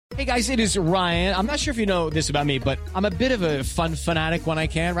Hey guys, it is Ryan. I'm not sure if you know this about me, but I'm a bit of a fun fanatic when I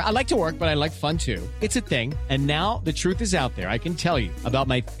can. I like to work, but I like fun too. It's a thing. And now the truth is out there. I can tell you about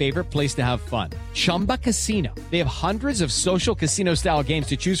my favorite place to have fun. Chumba Casino. They have hundreds of social casino style games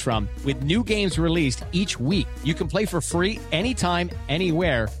to choose from with new games released each week. You can play for free anytime,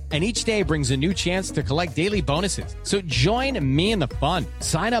 anywhere. And each day brings a new chance to collect daily bonuses. So join me in the fun.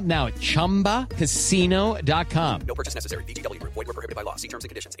 Sign up now at ChumbaCasino.com. No purchase necessary. VGW Group. Void where prohibited by law. See terms and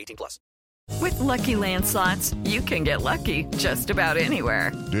conditions. 18+. With Lucky Land Slots, you can get lucky just about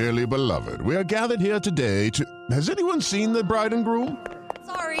anywhere. Dearly beloved, we are gathered here today to... Has anyone seen the bride and groom?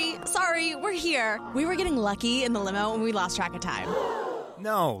 Sorry, we're here. We were getting lucky in the limo and we lost track of time.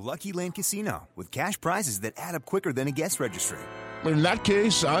 No, Lucky Land Casino, with cash prizes that add up quicker than a guest registry. In that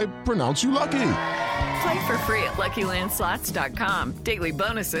case, I pronounce you lucky. Play for free at LuckyLandSlots.com. Daily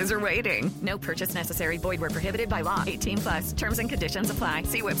bonuses are waiting. No purchase necessary. Void where prohibited by law. 18+. Terms and conditions apply.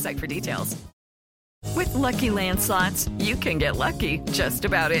 See website for details. With Lucky Land Slots, you can get lucky just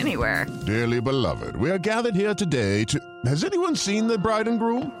about anywhere. Dearly beloved, we are gathered here today to... Has anyone seen the bride and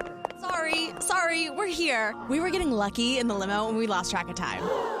groom? Sorry, we're here. We were getting lucky in the limo and we lost track of time.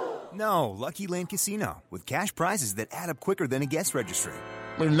 No, Lucky Land Casino, with cash prizes that add up quicker than a guest registry.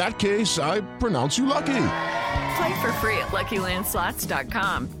 In that case, I pronounce you lucky. Play for free at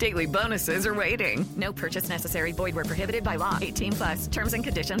LuckyLandSlots.com. Daily bonuses are waiting. No purchase necessary. Void where prohibited by law. 18+. Terms and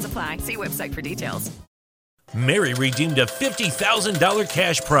conditions apply. See website for details. Mary redeemed a $50,000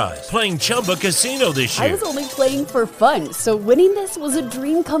 cash prize playing Chumba Casino this year. I was only playing for fun, so winning this was a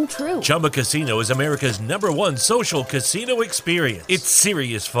dream come true. Chumba Casino is America's #1 social casino experience. It's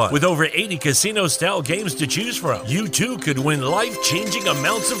serious fun. With over 80 casino-style games to choose from, you too could win life-changing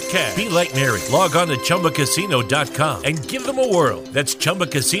amounts of cash. Be like Mary. Log on to ChumbaCasino.com and give them a whirl. That's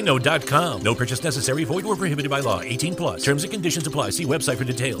ChumbaCasino.com. No purchase necessary. Void where prohibited by law. 18+. Terms and conditions apply. See website for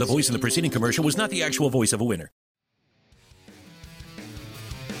details. The voice in the preceding commercial was not the actual voice of a winner.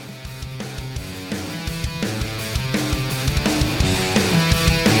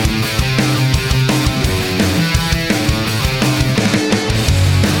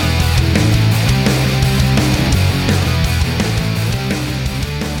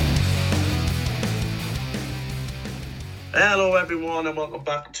 Hello everyone and welcome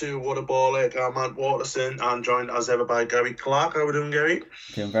back to What a Ball Ache. I'm Ant Waterson and joined as ever by Gary Clark. How are we doing, Gary?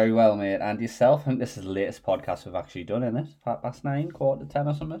 Doing very well, mate. And yourself? I think this is the latest podcast we've actually done, isn't it? Past 9, 9:45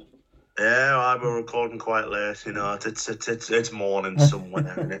 or something? Yeah, we're recording quite late, you know, it's morning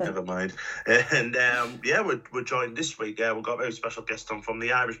somewhere, never mind. And we're joined this week, we've got a very special guest on from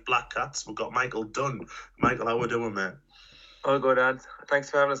the Irish Black Cats. We've got Michael Dunn. Michael, how are we doing, mate? Oh, good, Ed.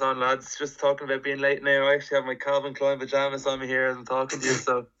 Thanks for having us on, lads. Just talking about being late now. I actually have my Calvin Klein pajamas on me here as I'm talking to you,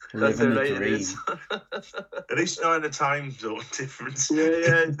 so that's how late it is. At least knowing the time zone difference.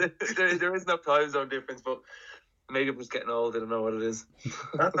 Yeah, there is no time zone difference, but maybe I'm just getting old. I don't know what it is.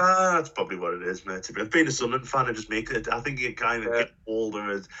 That's probably what it is, mate. Being a Sunderland fan, I just make it. I think you kind of get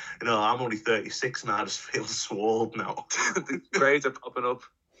older. As you know, I'm only 36 and I just feel so old now. The grades are popping up.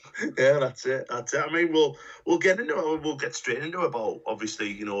 Yeah, that's it. I mean, we'll get into it. We'll get straight into it about, obviously,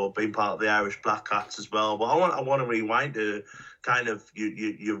 you know, being part of the Irish Black Cats as well. But I want to rewind to kind of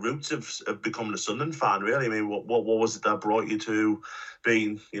your roots of becoming a Sunderland fan. Really, I mean, what was it that brought you to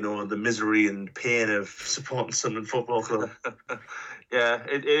being, you know, the misery and pain of supporting Sunderland Football Club? Yeah,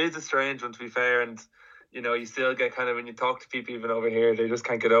 it is a strange one, to be fair, and you know, you still get kind of, when you talk to people even over here, they just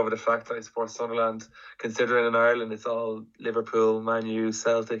can't get over the fact that I support Sunderland, considering in Ireland it's all Liverpool, Man U,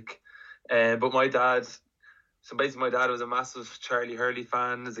 Celtic. But my dad was a massive Charlie Hurley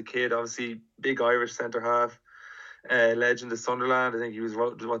fan as a kid, obviously big Irish centre-half, legend of Sunderland. I think he was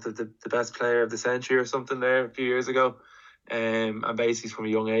the best player of the century or something there a few years ago. And basically from a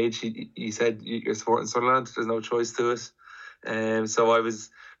young age, he said, you're supporting Sunderland, there's no choice to it. So there's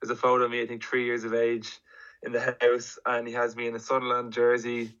a photo of me, I think 3 years of age, in the house, and he has me in a Sunderland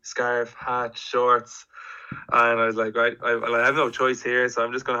jersey, scarf, hat, shorts, and I was like, right, I have no choice here, so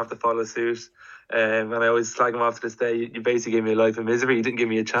I'm just going to have to follow suit. And I always slag him off to this day. You basically gave me a life of misery. You didn't give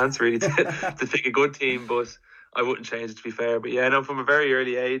me a chance really to pick a good team, but I wouldn't change it, to be fair. But yeah, no, from a very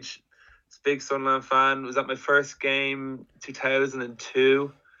early age, big Sunderland fan. Was at my first game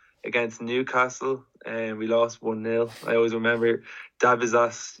 2002 against Newcastle, and we lost 1-0. I always remember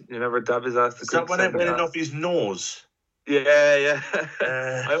Dabizas. You remember Dabizas? Is that when it went off his nose? Yeah.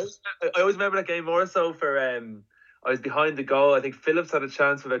 I always remember that game more so for I was behind the goal. I think Phillips had a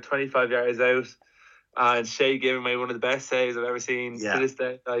chance from about 25 yards out, and Shea gave me one of the best saves I've ever seen to this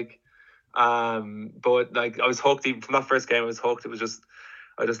day. But I was hooked even from that first game. I was hooked. It was just,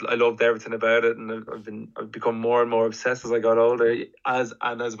 I loved everything about it, and I've become more and more obsessed as I got older, as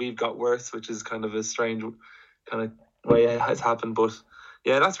we've got worse, which is kind of a strange kind of way it has happened. But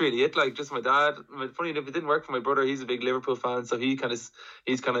yeah, that's really it. Like, just my dad. Funny enough, it didn't work for my brother. He's a big Liverpool fan, so he's kind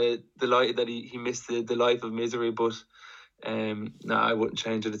of delighted that he missed the life of misery. But no, I wouldn't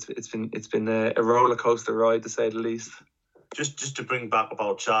change it. It's been a roller coaster ride, to say the least. Just to bring back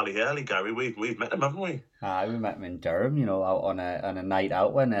about Charlie Hurley, Gary, we've met him, haven't we? We met him in Durham, you know, out on a night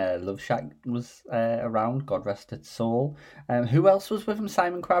out when Love Shack was around. God rest its soul. Who else was with him?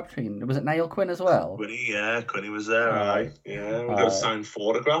 Simon Crabtree. Was it Niall Quinn as well? Quinny was there. Right. Yeah, we got a signed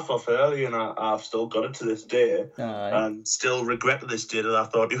photograph of Hurley, and I've still got it to this day, and still regret to this day that I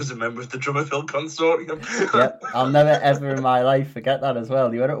thought he was a member of the Drummerville Consortium. Yep, I'll never ever in my life forget that as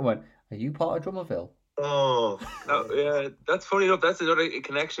well. You went up and went, "Are you part of Drummerville?" Oh, no, yeah, that's funny enough. That's another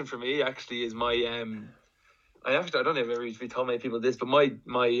connection for me. Actually, is my I don't know if we told many people this, but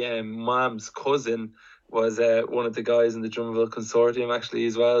my mom's cousin was one of the guys in the Drummerville Consortium actually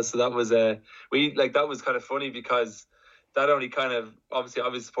as well. So that was that was kind of funny, because that only kind of, obviously I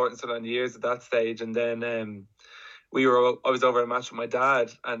was supporting Sunderland years at that stage, and then I was over at a match with my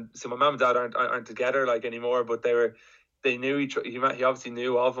dad, and so my mum and dad aren't together like anymore, but they knew he obviously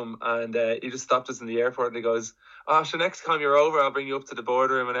knew of him, and he just stopped us in the airport and he goes, so next time you're over, I'll bring you up to the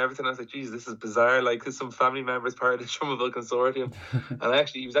boardroom and everything. I was like, geez, this is bizarre. Like, there's some family members part of the Drummerville Consortium. And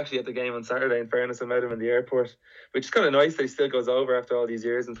he was actually at the game on Saturday, in fairness. I met him in the airport, which is kind of nice that he still goes over after all these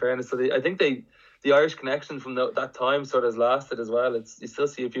years, in fairness. So I think the Irish connection from that time sort of has lasted as well. You still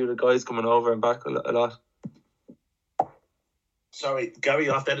see a few of the guys coming over and back a lot. Sorry, Gary,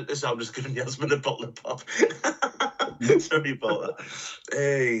 you'll have to edit this out. I'm just giving Yasmin a bottle of pop. Sorry about that.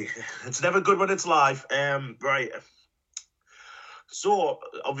 Hey, it's never good when it's live. Right. So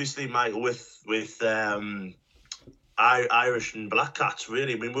obviously, Mike, with Irish and Black Cats,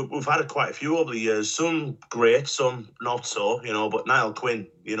 really. I mean, we've had quite a few over the years. Some great, some not so. You know, but Niall Quinn,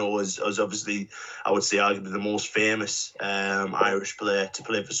 you know, was obviously, I would say, arguably the most famous Irish player to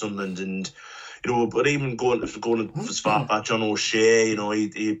play for Sunderland, and you know, but even going as far back, John O'Shea, you know,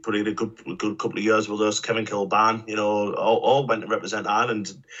 he played a good couple of years with us. Kevin Kilban, you know, all went to represent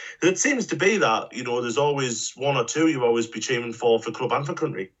Ireland. It seems to be that, you know, there's always one or two you always be cheering for club and for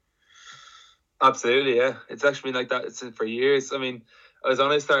country. Absolutely, yeah. It's actually been like that for years. I mean, as when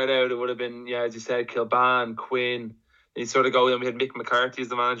I started out, it would have been, yeah, as you said, Kilban, Quinn. You sort of go, then we had Mick McCarthy as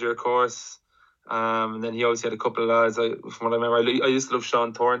the manager, of course. And then he always had a couple of lads. From what I remember, I used to love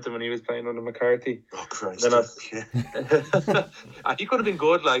Sean Thornton when he was playing under McCarthy. Oh Christ! He could have been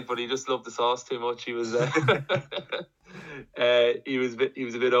good, but he just loved the sauce too much. He was he was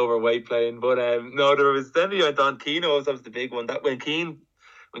a bit overweight playing. But no, there was then he went on. Keane was the big one. That when Keane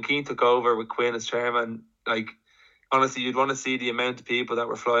took over with Quinn as chairman, honestly, you'd want to see the amount of people that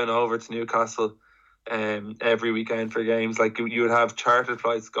were flying over to Newcastle every weekend for games. Like, you would have chartered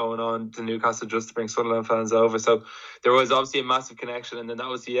flights going on to Newcastle just to bring Sunderland fans over. So there was obviously a massive connection, and then that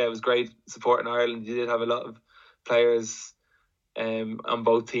was it was great support in Ireland. You did have a lot of players on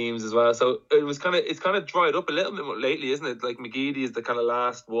both teams as well. So it's kind of dried up a little bit lately, isn't it? Like, McGeady is the kind of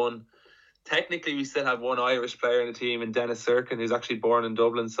last one. Technically, we still have one Irish player in the team, and Dennis Sirkin, who's actually born in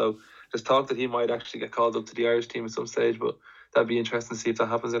Dublin. So there's talk that he might actually get called up to the Irish team at some stage, but that'd be interesting to see if that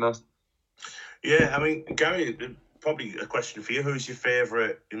happens or not. Yeah, I mean, Gary, probably a question for you. Who's your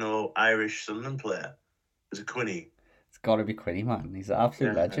favourite, you know, Irish Sunderland player? Is it Quinny? It's got to be Quinny, man. He's an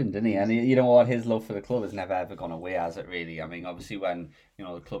absolute legend, isn't he? And you know what? His love for the club has never ever gone away, has it really? I mean, obviously when, you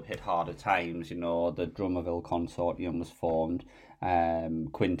know, the club hit harder times, you know, the Drummerville Consortium was formed.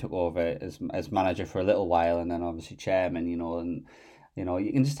 Quinn took over as manager for a little while, and then obviously chairman, you know, and, you know,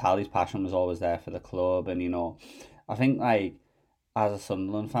 you can just tell his passion was always there for the club. And, you know, I think, like, as a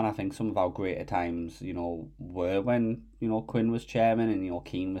Sunderland fan, I think some of our greater times, you know, were when, you know, Quinn was chairman and, you know,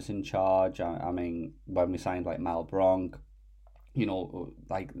 Keane was in charge. I mean, when we signed, like, Mal Bronk, you know,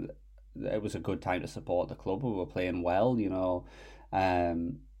 like, it was a good time to support the club. We were playing well, you know.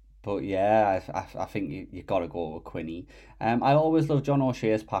 But, yeah, I think you got to go with Quinny. I always loved John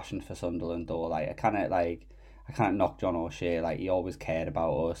O'Shea's passion for Sunderland, though. Like, I can't knock John O'Shea. Like, he always cared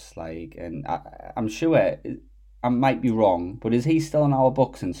about us. Like, and I'm sure... I might be wrong, but is he still in our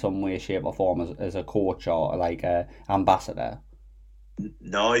books in some way, shape or form as a coach or like a ambassador?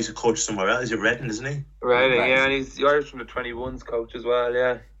 No, he's a coach somewhere else. He's at Reading, isn't he? Reading, yeah, and he's Irish from the 21s coach as well,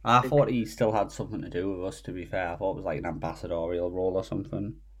 yeah. I thought he still had something to do with us, to be fair. I thought it was like an ambassadorial role or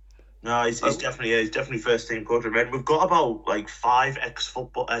something. No, he's definitely first team coach at Reading. We've got about like 5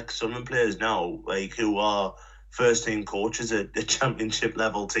 ex-Sunderland players now, like who are first team coaches at the championship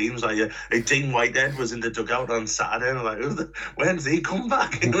level teams. Like Dean Whitehead was in the dugout on Saturday, and I'm like, when's he come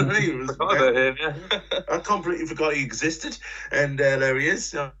back? You know what I mean? I completely forgot he existed, and there he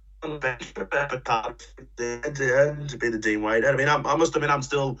is. On the bench to be the Dean Whitehead. I mean, I must admit, I'm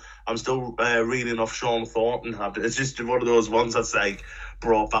still reeling off Sean Thornton. It's just one of those ones that's like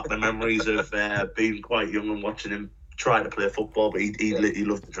brought back the memories of being quite young and watching him try to play football. But he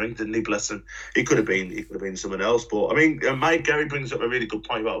loved to drink, didn't he? Bless him. He could have been someone else. But I mean, Mike Gary brings up a really good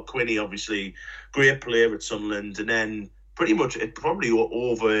point about Quinny. Obviously, great player at Sunderland, and then pretty much it probably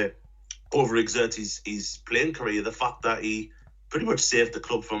overexerts his playing career. The fact that he pretty much saved the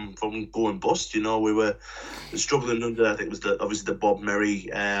club from going bust. You know, we were struggling under, I think it was obviously the Bob Merry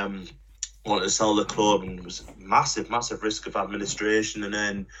wanted to sell the club, and it was massive risk of administration. And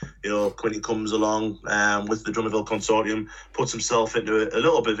then, you know, Quinny comes along with the Drummondville Consortium, puts himself into a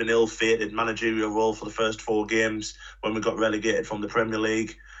little bit of an ill-fated managerial role for the first 4 games when we got relegated from the Premier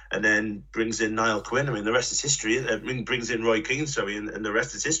League, and then brings in Niall Quinn. I mean, the rest is history. Brings in Roy Keane, and the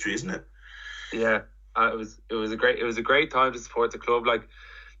rest is history, isn't it? Yeah. It was a great time to support the club. Like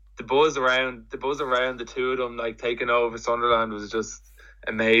the buzz around the two of them, like taking over Sunderland, was just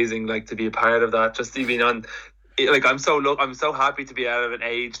amazing. Like to be a part of that, just even on, like I'm so happy to be out of an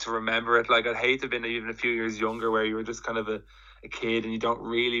age to remember it. Like I'd hate to have been even a few years younger, where you were just kind of a kid and you don't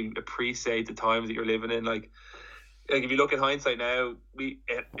really appreciate the times that you're living in. Like if you look at hindsight now,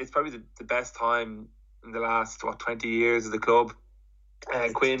 it's probably the best time in the last 20 years of the club.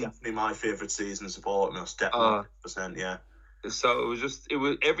 Quinn, definitely my favourite season supporting us. Definitely, %, yeah. So it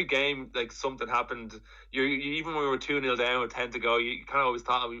was every game, like something happened. You even when we were 2-0 down with 10 to go, you kind of always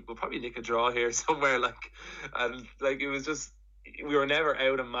thought we'll probably nick a draw here somewhere. And it was just, we were never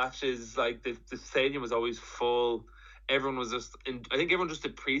out of matches. Like the stadium was always full. Everyone was just, I think everyone just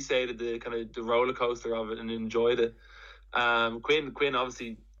appreciated the kind of the roller coaster of it and enjoyed it. Quinn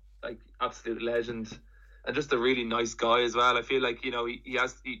obviously, like absolute legend. And just a really nice guy as well. I feel like, you know, he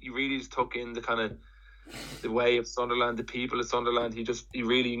really just took in the kind of the way of Sunderland, the people of Sunderland. He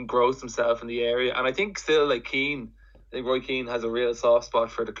really engrossed himself in the area. And I think still, like Keane, I think Roy Keane has a real soft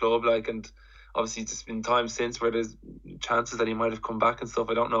spot for the club. Like, and obviously just been times since where there's chances that he might have come back and stuff.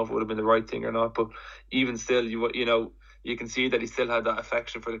 I don't know if it would have been the right thing or not. But even still, you know, you can see that he still had that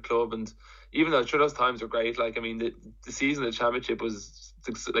affection for the club. And even though those times were great, like, I mean, the season of the championship was,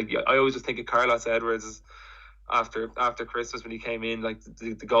 like, I always just think of Carlos Edwards after Christmas when he came in. Like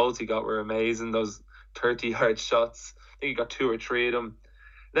the goals he got were amazing. Those 30-yard shots, I think he got 2 or 3 of them.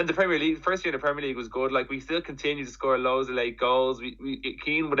 Then the Premier League, first year in the Premier League was good. Like we still continued to score loads of late goals.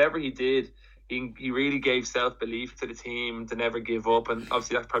 Keane, whatever he did, he really gave self-belief to the team to never give up. And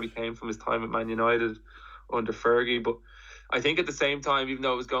obviously that probably came from his time at Man United under Fergie. But I think at the same time, even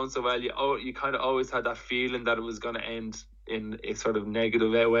though it was going so well, you kind of always had that feeling that it was going to end in a sort of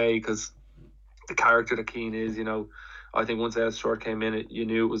negative way, because the character that Keane is, you know, I think once Ed Short came in, you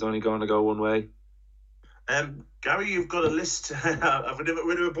knew it was only going to go one way. Gary, you've got a list. I've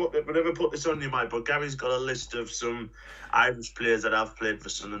never put this on you, Mike, but Gary's got a list of some Irish players that have played for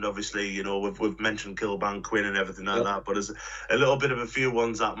Sunderland. Obviously, you know, we've mentioned Kilban, Quinn, and everything like that. But there's a little bit of a few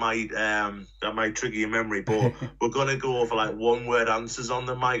ones that might trigger your memory. But we're gonna go over like 1-word answers on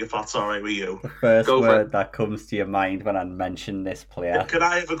them, Mike, if that's all right with you. The first word that comes to your mind when I mention this player. Can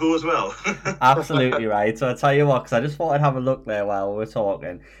I ever go as well? Absolutely right. So I'll tell you what, because I just thought I'd have a look there while we're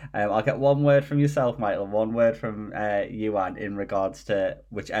talking. I'll get 1 word from yourself, Michael, 1 word from you, Ant, in regards to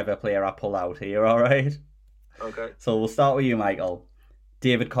whichever player I pull out here, all right? Okay. So we'll start with you, Michael.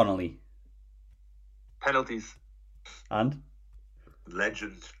 David Connolly. Penalties. And?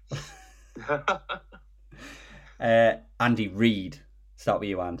 Legend. Andy Reid. Start with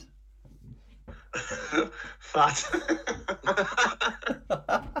you, Ant. Fat.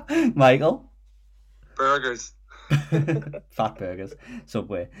 Michael? Burgers. Fat burgers.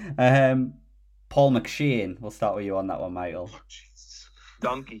 Subway. Paul McShane. We'll start with you on that one, Michael. Oh, Jesus.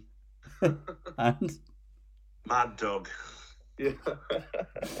 Donkey. And? Mad Dog. Yeah.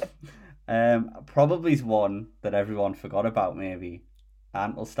 Probably one that everyone forgot about, maybe.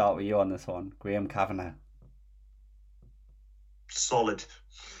 And we'll start with you on this one. Graham Kavanagh. Solid.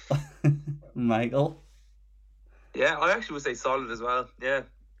 Michael? Yeah, I actually would say solid as well. Yeah.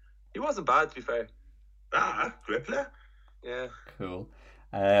 He wasn't bad, to be fair. Great player. Yeah. Cool.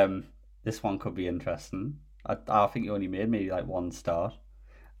 This one could be interesting. I think you only made maybe like 1 start.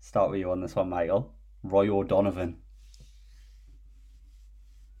 Start with you on this one, Michael. Roy O'Donovan.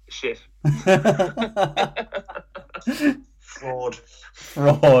 Shit. Fraud.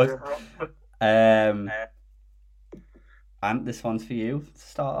 And this one's for you to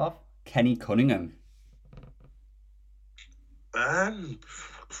start off. Kenny Cunningham.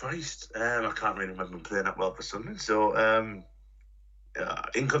 Christ, I can't really remember him playing that well for Sunderland. So,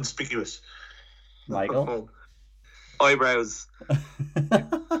 inconspicuous. Michael? Eyebrows.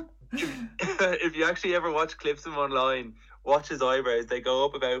 If you actually ever watch clips of him online, watch his eyebrows. They go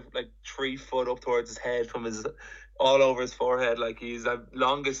up about like 3 foot up towards his head from his all over his forehead. Like he's the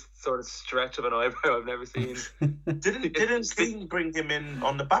longest sort of stretch of an eyebrow I've never seen. Didn't Keane bring him in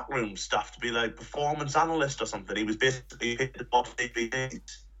on the backroom staff to be like performance analyst or something? He was basically hit the bottom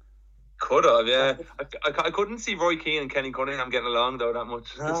DVDs. Could have, yeah. I couldn't see Roy Keane and Kenny Cunningham getting along though that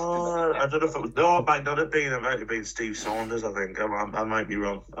much. No, I don't know if it was. No, it might not have been. It might have been Steve Saunders. I think I might be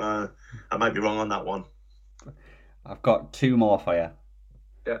wrong. I might be wrong on that one. I've got 2 more for you.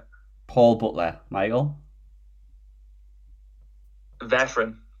 Yeah. Paul Butler, Michael.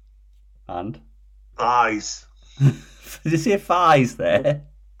 Veteran. And thighs. Did you say thighs there?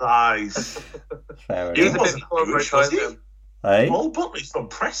 Thighs. Fair He enough. wasn't Irish, was he? Hey? Paul Butler's from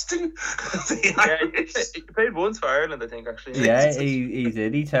Preston. Yeah, he played once for Ireland, I think, actually. Yeah, he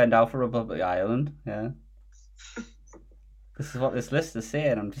did. He turned out for Republic of Ireland. Yeah. This is what this list is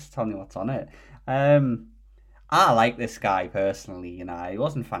saying. I'm just telling you what's on it. I like this guy personally. You know, he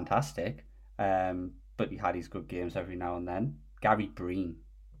wasn't fantastic, but he had his good games every now and then. Gary Breen.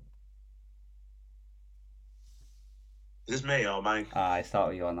 Is this me or mine? I start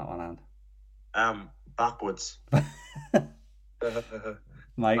with you on that one, Anne. Backwards.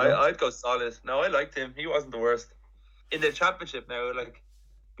 Michael? I'd go solid. No, I liked him. He wasn't the worst. In the championship now, like,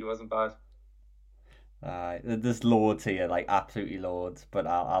 he wasn't bad. There's loads here, like absolutely loads, but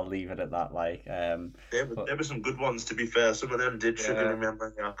I'll leave it at that. Like, there were some good ones, to be fair. Some of them did trigger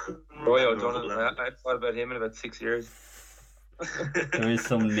remember. Roy O'Donnell, I thought about him in about 6 years. There is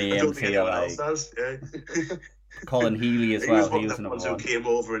some names here, like Colin Healy as well. He was another one. Who came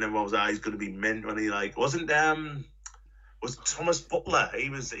over and everyone was he's going to be mint when he was Thomas Butler. He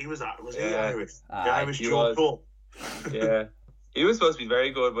was Irish. The Irish Joe Cole. Yeah, he was supposed to be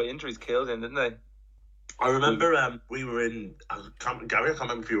very good, but injuries killed him, didn't they? I remember we were in Gary. I can't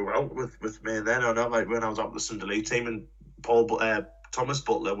remember if you were out with me then or not. Like when I was out with the Sunday League team, and Thomas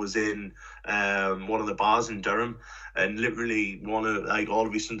Butler was in one of the bars in Durham, and literally all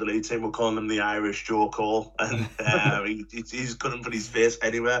of his Sunday League team were calling him the Irish Joe Cole, and he just couldn't put his face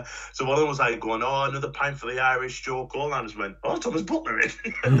anywhere. So one of them was like going, "Oh, another pint for the Irish Joe Cole," and I just went, "Oh, Thomas Butler in,"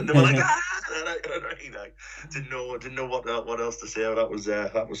 and they were like, didn't know what else to say.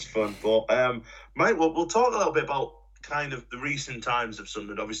 That was fun. But Mike, we'll talk a little bit about kind of the recent times of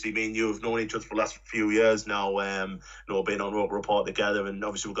Sunderland. Obviously, me and you have known each other for the last few years now. Being on Roker Report together, and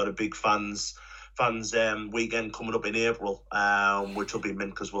obviously we've got a big fans weekend coming up in April, which will be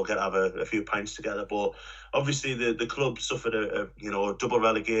mint because we'll get to have a few pints together. But obviously the club suffered a double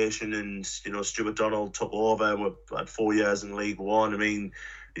relegation, and Stuart Donald took over, and we had 4 years in League One. I mean,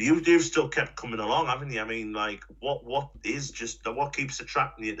 you've still kept coming along, haven't you? I mean, like what keeps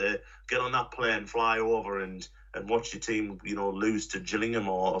attracting you to get on that plane, fly over, and watch your team, lose to Gillingham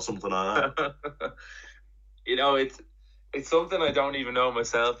or something like that? It's something I don't even know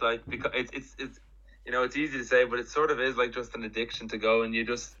myself. Like, because it's easy to say, but it sort of is like just an addiction to go, and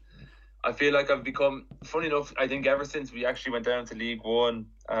I feel like I've become, funny enough, I think ever since we actually went down to League One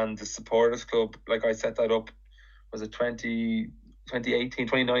and the supporters club, like I set that up, was it 2018,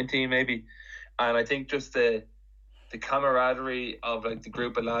 2019 maybe, and I think just the camaraderie of like the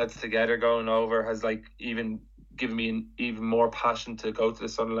group of lads together going over has like even given me even more passion to go to the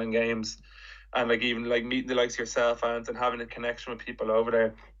Sunderland games, and like even like meeting the likes of yourself and having a connection with people over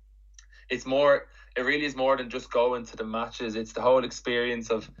there. It really is more than just going to the matches. It's the whole experience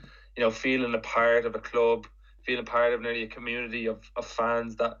of feeling a part of a club, feeling part of nearly a community of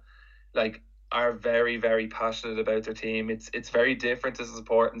fans that like are very, very passionate about their team. It's very different to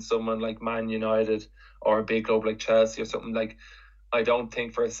supporting someone like Man United or a big club like Chelsea or something. Like, I don't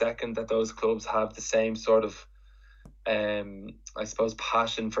think for a second that those clubs have the same sort of I suppose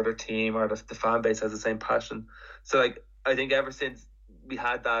passion for their team, or the fan base has the same passion. So like, I think ever since we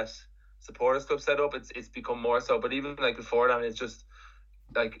had that supporters club set up, it's become more so. But even like before that, it's just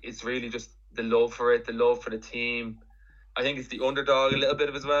like, it's really just the love for it, the love for the team. I think it's the underdog a little bit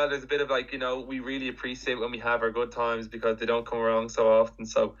of as well. There's a bit of like, we really appreciate when we have our good times because they don't come around so often.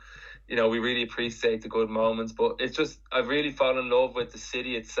 So, we really appreciate the good moments. But it's just, I've really fallen in love with the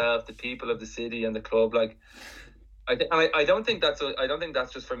city itself, the people of the city and the club. Like, I don't think that's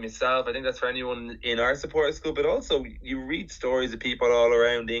just for myself. I think that's for anyone in our supporters club. But also, you read stories of people all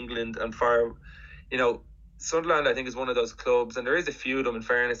around England, and for, Sunderland, I think, is one of those clubs, and there is a few of them, in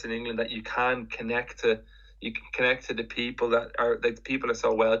fairness, in England, that you can connect to. You can connect to the people that are, like, the people are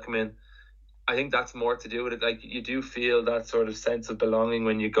so welcoming. I think that's more to do with it. Like, you do feel that sort of sense of belonging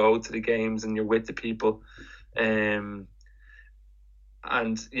when you go to the games and you're with the people. And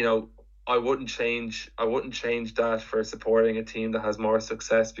you know, I wouldn't change that for supporting a team that has more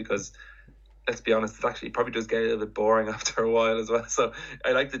success, because let's be honest, it actually probably does get a little bit boring after a while as well. So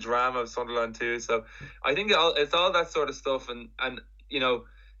I like the drama of Sunderland too. So I think it's all that sort of stuff, and you know,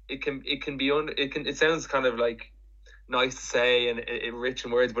 it sounds kind of like nice to say and rich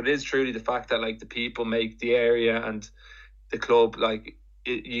in words, but it is truly the fact that like the people make the area and the club, like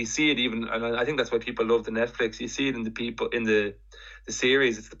you see it even, and I think that's why people love the Netflix. You see it in the people in the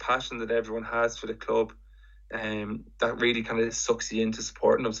series. It's the passion that everyone has for the club, that really kind of sucks you into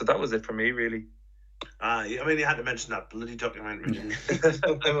supporting them. So that was it for me, really. I mean, you had to mention that bloody documentary.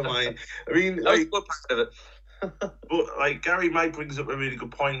 Never mind. I mean, that like, was part of it. But like Gary Mike brings up a really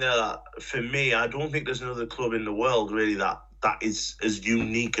good point there, that for me, I don't think there's another club in the world really that is as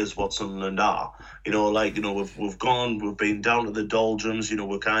unique as what Sunderland are. You know, like, you know, we've been down to the doldrums. You know,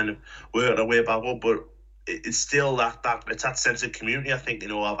 we're kind of working our way back up, but it's still it's that sense of community. I think, you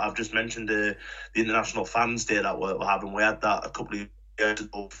know, I've just mentioned the International Fans Day that we're having. We had that a couple of years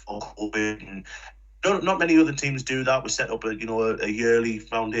ago before COVID, and not many other teams do that. We set up a yearly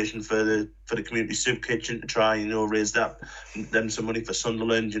foundation for the community soup kitchen to try, you know, raise them some money for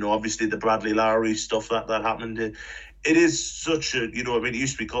Sunderland. You know, obviously the Bradley Lowry stuff that happened. It is such a, you know, I mean, it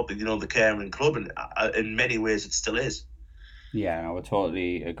used to be called, you know, the Caring Club, and in many ways it still is. Yeah, I would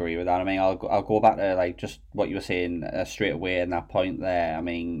totally agree with that. I mean, I'll go back to like just what you were saying straight away in that point there. I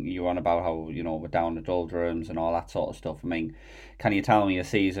mean, you were on about how, you know, we're down the doldrums and all that sort of stuff. I mean, can you tell me a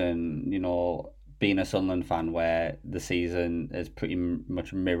season, you know, being a Sunderland fan, where the season is pretty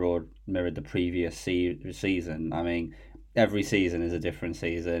much mirrored the previous season? I mean, every season is a different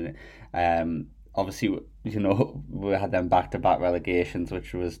season. Obviously, you know, we had them back-to-back relegations,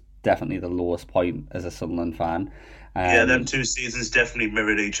 which was definitely the lowest point as a Sunderland fan. Yeah, them two seasons definitely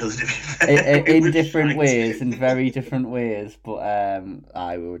mirrored each other, to be fair. In different ways, in very different ways. But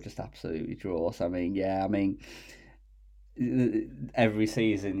we were just absolutely draw. So, I mean, yeah, I mean, every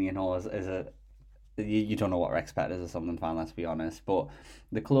season, you know, you don't know what to expect as a Sunderland fan, let's be honest. But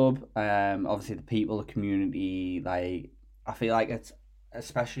the club, obviously the people, the community, like, I feel like it's,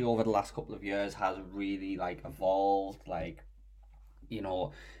 especially over the last couple of years, has really like evolved. Like, you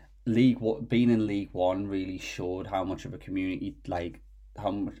know, being in League One really showed how much of a community, like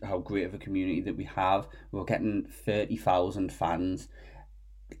how great of a community that we have. We're getting 30,000 fans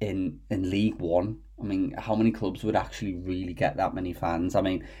in League One. I mean, how many clubs would actually really get that many fans? I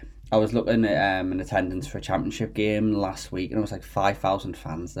mean, I was looking at an attendance for a championship game last week, and it was like 5,000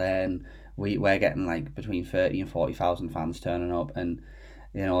 fans there, and we're getting like between 30 and 40,000 fans turning up, and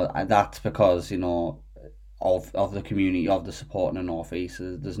you know, that's because, you know, of the community, of the support in the North East.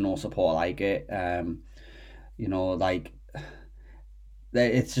 There's no support like it. You know, like,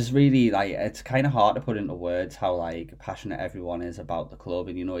 it's just really, like, it's kind of hard to put into words how like passionate everyone is about the club.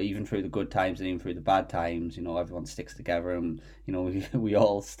 And, you know, even through the good times and even through the bad times, you know, everyone sticks together, and, you know, we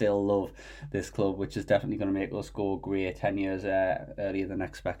all still love this club, which is definitely going to make us go great 10 years earlier than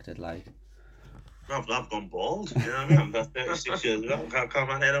expected. Like, I've gone bald, you know what I mean? I'm about 36 years old. I can't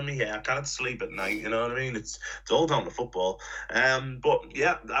my head on me here. I can't sleep at night, you know what I mean? It's all down to football. But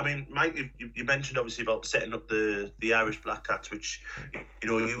yeah, I mean, Mike, you mentioned obviously about setting up the Irish Black Cats, which, you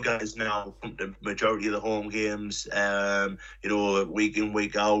know, you guys now come to the majority of the home games, you know, week in,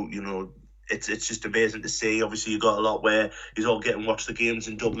 week out, you know. It's just amazing to see. Obviously, you got a lot where you all get and watch the games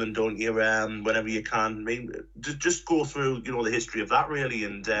in Dublin, don't you? Whenever you can. I mean, just go through, you know, the history of that really,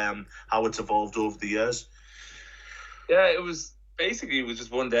 and how it's evolved over the years. Yeah, it was just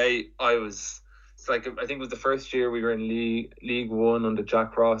one day. I think it was the first year we were in League One under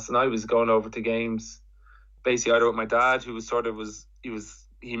Jack Ross, and I was going over to games, basically either with my dad, who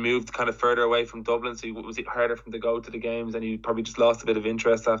he moved kind of further away from Dublin, so it was harder for him to go to the games, and he probably just lost a bit of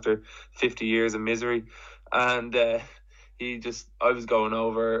interest after 50 years of misery. And I was going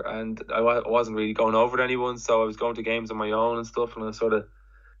over, and I wasn't really going over to anyone, so I was going to games on my own and stuff, and I sort of,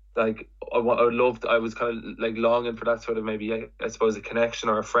 like, I was kind of like longing for that sort of, maybe, I suppose, a connection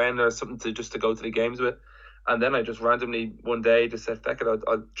or a friend or something to go to the games with. And then I just randomly one day just said, feck it,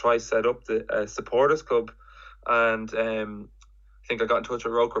 I'll try set up the supporters club. And I think I got in touch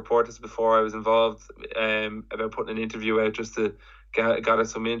with Roke Reporters before I was involved, about putting an interview out just to gather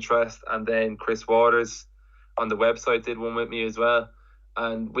some interest. And then Chris Waters on the website did one with me as well.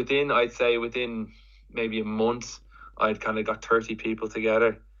 And within maybe a month, I'd kind of got 30 people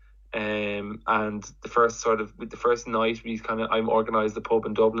together. And the first night, I organised the pub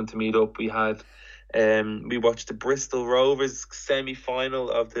in Dublin to meet up. We had We watched the Bristol Rovers semi-final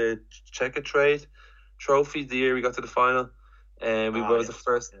of the Checkatrade Trophy the year we got to the final. And we was the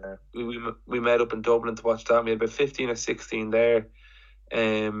first. Yeah. We met up in Dublin to watch that. We had about 15 or 16 there.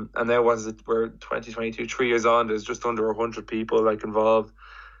 And there we're 2022, 3 years on. There's just under 100 people like involved,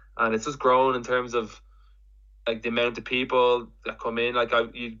 and it's just grown in terms of like the amount of people that come in. Like I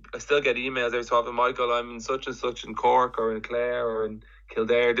still get emails every so often. Michael, I'm in such and such in Cork or in Clare or in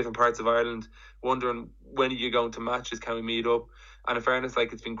Kildare, different parts of Ireland, wondering when are you going to matches? Can we meet up? And in fairness,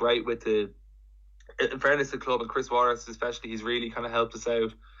 like it's been great with the club and Chris Wallace especially. He's really kind of helped us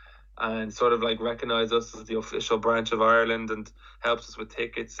out and sort of like recognised us as the official branch of Ireland and helps us with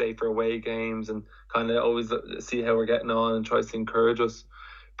tickets, say for away games, and kind of always see how we're getting on and tries to encourage us.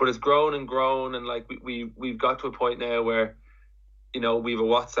 But it's grown and like we've got to a point now where, you know, we have a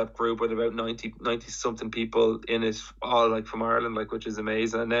WhatsApp group with about 90 something people in it, all like from Ireland, like, which is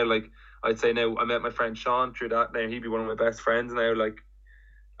amazing. And now, like, I'd say now I met my friend Sean through that. Now he'd be one of my best friends now. Like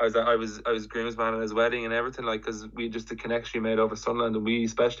I was groomsman at his wedding and everything, like, because we just the connection we made over Sunderland, and we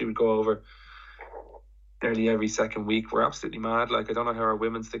especially would go over nearly every second week. We're absolutely mad. Like, I don't know how our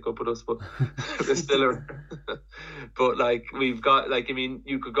women stick up with us, but they're still but like we've got, like, I mean,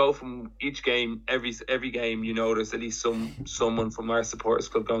 you could go from each game, every game, you know, there's at least someone from our supporters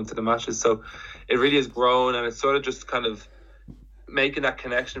club going to the matches. So it really has grown, and it's sort of just kind of making that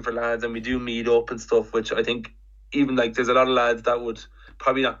connection for lads. And we do meet up and stuff, which I think even like there's a lot of lads that would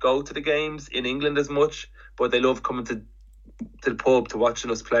probably not go to the games in England as much, but they love coming to the pub to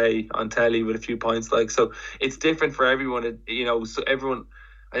watching us play on telly with a few pints. Like, so it's different for everyone, you know. So everyone,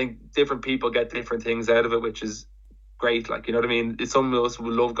 I think different people get different things out of it, which is great. Like, you know what I mean? Some of us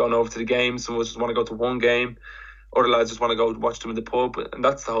will love going over to the games. Some of us just want to go to one game. Other lads just want to go watch them in the pub, and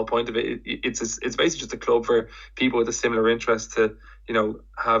that's the whole point of it. It's basically just a club for people with a similar interest to, you know,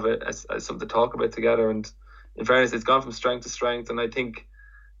 have it as something to talk about together. And in fairness, it's gone from strength to strength, and I think,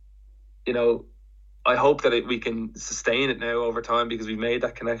 you know, I hope that we can sustain it now over time, because we've made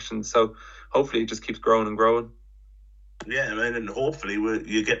that connection. So hopefully it just keeps growing and growing. Yeah, I mean, and hopefully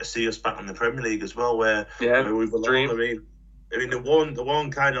you get to see us back in the Premier League as well, where we belong. Dream. I mean, the one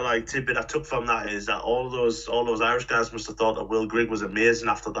kind of like tidbit I took from that is that all those Irish guys must have thought that Will Grigg was amazing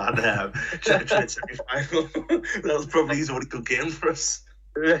after that semi-final. That was probably his only good game for us.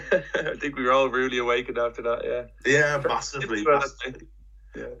 I think we were all really awakened after that. Yeah, massively.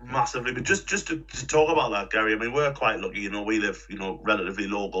 Yeah. Massively. But just to talk about that, Gary, I mean, we're quite lucky, you know. We live, you know, relatively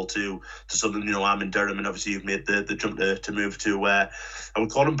local to Southern. You know, I'm in Durham, and obviously you've made the jump to move to where I would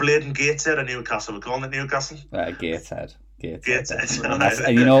call them Bladen Gateshead or Newcastle. We're calling it Newcastle. Gateshead.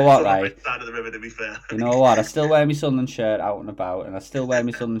 And you know what, right? Side of the river, to be fair. You know what? I still wear my Sunderland shirt out and about, and I still wear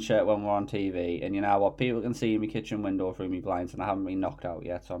my Sunderland shirt when we're on TV. And you know what? People can see my kitchen window through my blinds, and I haven't been knocked out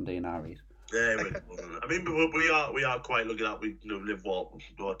yet, so I'm doing alright. Yeah, I mean, we are quite lucky that we, you know, live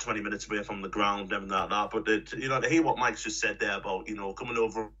 20 minutes away from the ground and like that. But you know, to hear what Mike's just said there about, you know, coming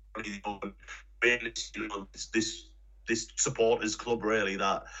over, you know, this supporters club really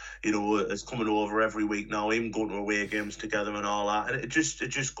that, you know, is coming over every week now, even going to away games together and all that, and it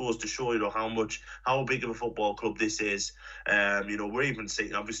just goes to show, you know, how big of a football club this is. You know, we're even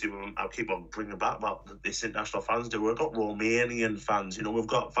seeing, obviously, I'll keep on bringing back about this international fans do. We've got Romanian fans, you know, we've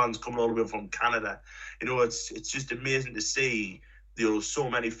got fans coming all the way from Canada. You know, it's just amazing to see, you know, so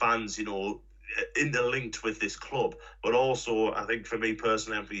many fans, you know, interlinked with this club. But also, I think for me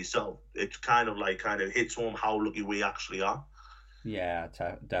personally and for yourself, it kind of hits home how lucky we actually are. Yeah,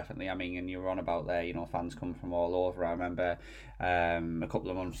 definitely. I mean, and you were on about there, you know, fans come from all over. I remember a couple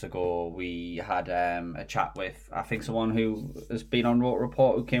of months ago we had a chat with, I think, someone who has been on Rotor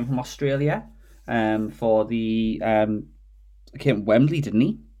Report who came from Australia for the came from Wembley, didn't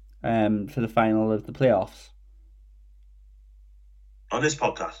he? For the final of the playoffs. On this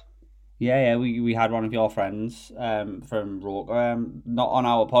podcast. Yeah, we had one of your friends from Roker, not on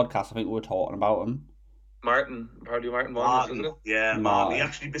our podcast. I think we were talking about him. Martin Wonders, wasn't it? Yeah, Martin. He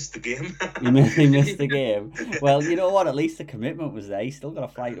actually missed the game. He missed the game. Well, you know what? At least the commitment was there. He still got a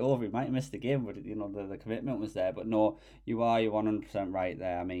flight over. He might have missed the game, but you know the commitment was there. But no, you're 100% right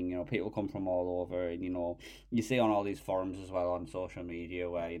there. I mean, you know, people come from all over, and you know, you see on all these forums as well on social media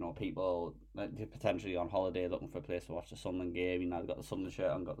where, you know, people potentially on holiday looking for a place to watch the Sunderland game. You know, they've got the Sunderland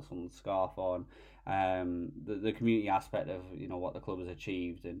shirt on, got the Sunderland scarf on. The community aspect of, you know, what the club has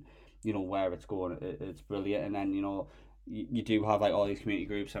achieved and, you know, where it's going, it's brilliant. And then, you know, you do have like all these community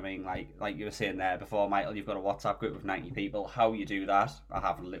groups. I mean, like you were saying there before, Michael, you've got a WhatsApp group with 90 people. How you do that, I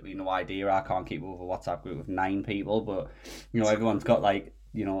have literally no idea. I can't keep up with a WhatsApp group with 9 people, but you know, everyone's got like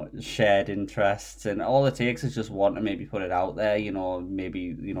shared interests, and all it takes is just one to maybe put it out there.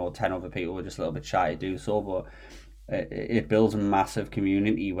 Maybe 10 other people were just a little bit shy to do so, but it builds a massive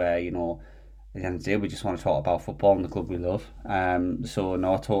community where at the end of the day we just want to talk about football and the club we love. So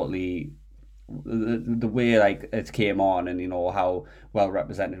no, totally. The way it came on, and how well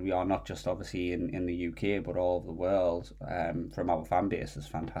represented we are, not just obviously in the UK but all over the world, from our fan base, is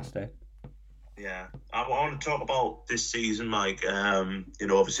fantastic. Yeah, I want to talk about this season, Mike.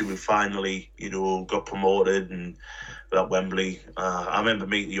 Obviously we finally, got promoted, and at Wembley. I remember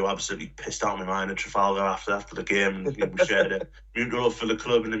meeting you absolutely pissed out of my mind at Trafalgar after the game, and we shared a mutual love for the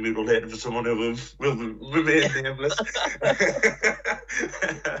club and a mutual hatred for someone who will remain nameless.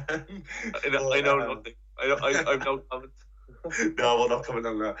 I know nothing. I've no comment. No, we're not coming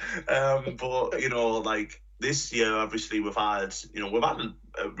on that. But this year, obviously, we've had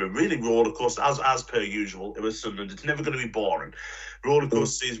a really roller coaster, as per usual. It was Sunderland. It's never going to be boring. Roller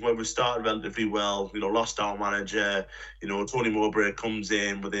coaster season where we started relatively well. Lost our manager. Tony Mowbray comes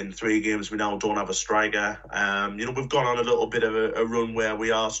in within 3 games. We now don't have a striker. We've gone on a little bit of a run where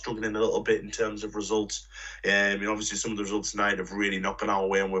we are struggling a little bit in terms of results. Obviously, some of the results tonight have really not gone our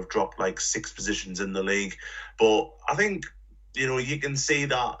way, and we've dropped 6 positions in the league. But I think, you can see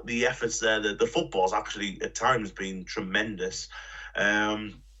that the efforts there, the football's actually at times been tremendous.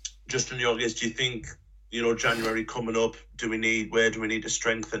 Just in your case, do you think, January coming up, where do we need to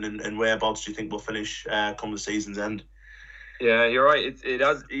strengthen, and whereabouts do you think we'll finish come the season's end? Yeah, you're right. It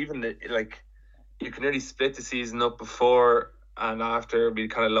has even you can really split the season up before and after. We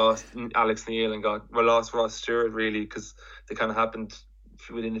kind of lost Alex Neil and lost Ross Stewart, really, because they kind of happened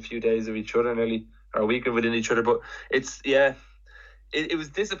within a few days of each other, nearly, or a week within each other. But it was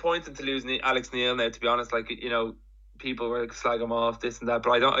disappointing to lose Alex Neil now, to be honest. People were slag him off, this and that,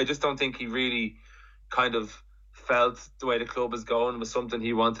 but I just don't think he really kind of felt the way the club is going was something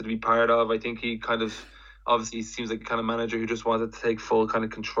he wanted to be part of. I think he kind of, obviously seems like a kind of manager who just wanted to take full kind of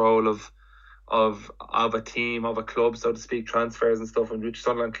control of a team, of a club, so to speak, transfers and stuff, and which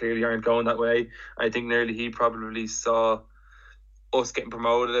Sunderland clearly aren't going that way. I think nearly he probably saw us getting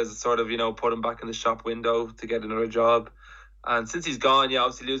promoted as a sort of, put him back in the shop window to get another job. And since he's gone,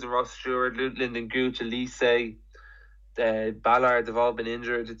 obviously losing Ross Stewart, Lyndon Gooch, Elise, Ballard, they've all been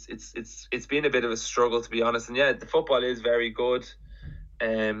injured. It's been a bit of a struggle, to be honest. And the football is very good.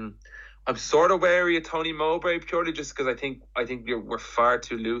 I'm sort of wary of Tony Mowbray, purely just because I think we're far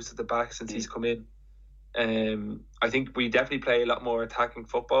too loose at the back since he's come in. I think we definitely play a lot more attacking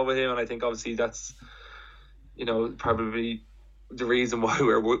football with him, and I think obviously that's probably the reason why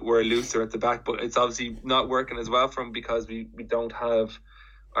we're looser at the back. But it's obviously not working as well for him because we don't have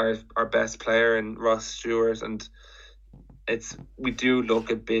our best player in Ross Stewart, and we do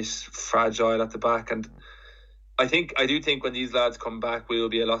look a bit fragile at the back. And I do think when these lads come back, we will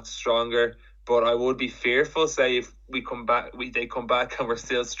be a lot stronger. But I would be fearful, say, if we come back, they come back and we're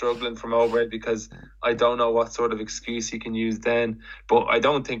still struggling from Mowbray, because I don't know what sort of excuse he can use then. But I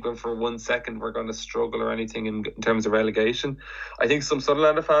don't think for 1 second we're going to struggle or anything in terms of relegation. I think some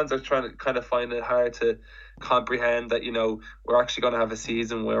Sunderland fans are trying to kind of find it hard to comprehend that, we're actually going to have a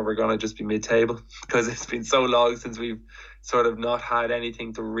season where we're going to just be mid-table, because it's been so long since we've sort of not had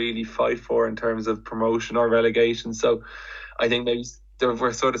anything to really fight for in terms of promotion or relegation. So I think maybe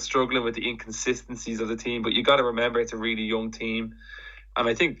we're sort of struggling with the inconsistencies of the team, but you got to remember it's a really young team, and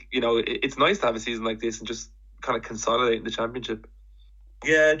I think it's nice to have a season like this and just kind of consolidate the championship.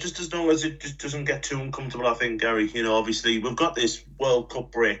 Yeah, just as long as it just doesn't get too uncomfortable, I think, Gary. Obviously we've got this World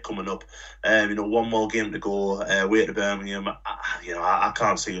Cup break coming up. One more game to go. Away to Birmingham. I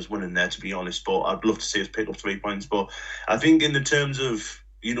can't see us winning there, to be honest, but I'd love to see us pick up 3 points. But I think in the terms of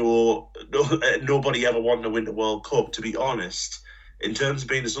nobody ever wanted to win the World Cup, to be honest, in terms of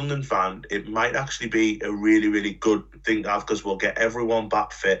being a Sunderland fan, it might actually be a really, really good thing to have, because we'll get everyone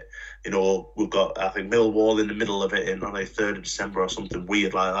back fit. We've got, I think, Millwall in the middle of it on 3rd of December or something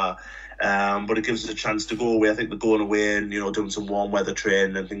weird like that. But it gives us a chance to go away. I think they're going away and, doing some warm weather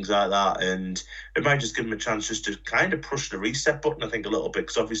training and things like that. And it might just give them a chance just to kind of push the reset button, I think, a little bit.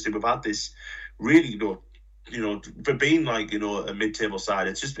 Because obviously we've had this really, for being a mid-table side,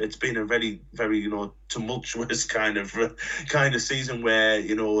 it's been a very, very tumultuous kind of season where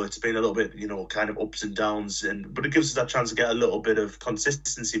it's been a little bit kind of ups and downs, but it gives us that chance to get a little bit of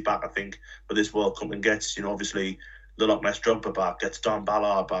consistency back, I think, for this World Cup, and gets obviously the Loch Ness Drogba back, gets Don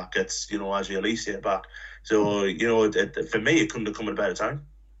Ballard back, gets Aji Elise back. So for me, it couldn't have come at a better time.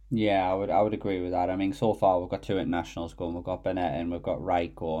 Yeah, I would agree with that. I mean, so far we've got 2 internationals going. We've got Bennett and we've got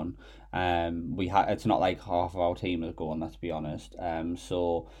Wright going. It's not like half of our team is going, let's be honest.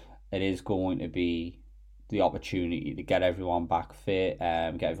 So it is going to be the opportunity to get everyone back fit,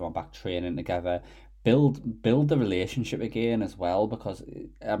 get everyone back training together, build the relationship again as well. Because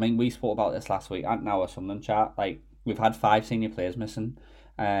I mean, we spoke about this last week and now our Sunderland chat. Like, we've had 5 senior players missing.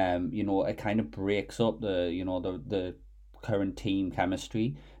 It kind of breaks up the current team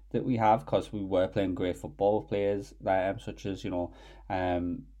chemistry that we have, because we were playing great football with players such as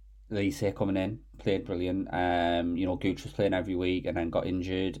Lise coming in, played brilliant. Gooch was playing every week and then got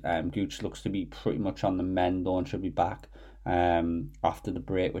injured. Gooch looks to be pretty much on the mend though and should be back after the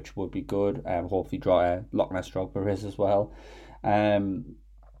break, which would be good. Hopefully Loch Ness Drogba is as well.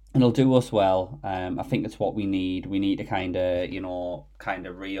 It'll do us well. I think it's what we need. We need to kind of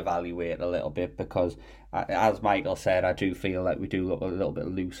reevaluate a little bit, because as Michael said, I do feel like we do look a little bit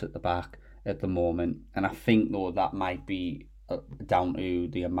loose at the back at the moment. And I think, though, that might be down to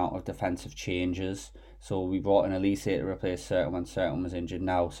the amount of defensive changes. So we brought in Elise to replace Certain when Certain was injured.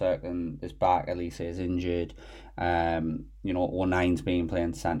 Now Certain is back, Elise is injured. O'Nine's been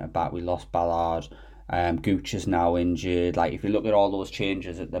playing centre back. We lost Ballard. Gooch is now injured. Like, if you look at all those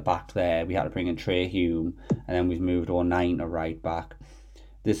changes at the back there, we had to bring in Trey Hume, and then we've moved O'Nine to right back.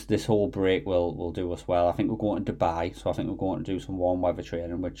 This whole break will do us well. I think we're going to Dubai, so I think we're going to do some warm weather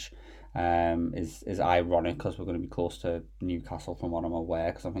training, which is ironic because we're going to be close to Newcastle from what I'm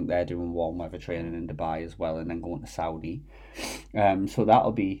aware, because I think they're doing warm weather training in Dubai as well, and then going to Saudi. So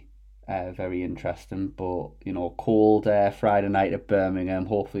that'll be very interesting. But cold Friday night at Birmingham.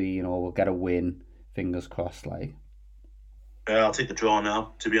 Hopefully, we'll get a win. Fingers crossed, like. I'll take the draw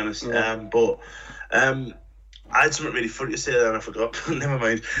now, to be honest. Yeah. But I had something really funny to say there and I forgot. Never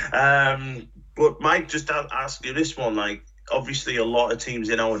mind. But Mike, just to ask you this one, like, obviously a lot of teams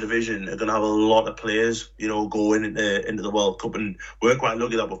in our division are going to have a lot of players, going into the World Cup, and we're quite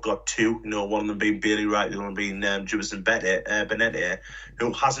lucky that we've got 2, one of them being Bailey Wright, the other one being Jefferson Bennett,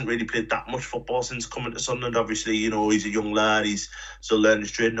 who hasn't really played that much football since coming to Sunderland. Obviously, he's a young lad, he's still learning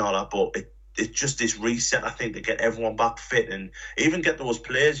his trade and all that, but it's just this reset, I think, to get everyone back fit and even get those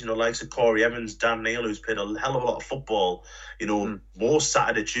players, like Corey Evans, Dan Neil, who's played a hell of a lot of football, more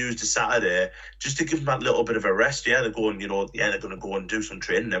Tuesday, Saturday, just to give them that little bit of a rest. Yeah, they're going, they're going to go and do some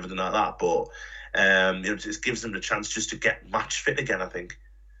training and everything like that, but it just gives them the chance just to get match fit again, I think.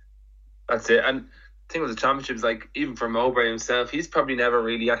 That's it. And the thing with the championships, like, even for Mowbray himself, he's probably never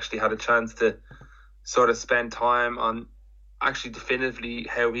really actually had a chance to sort of spend time on actually definitively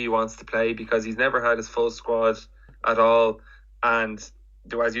how he wants to play, because he's never had his full squad at all. And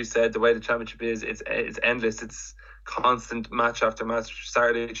as you said, the way the championship is, it's endless. It's constant match after match,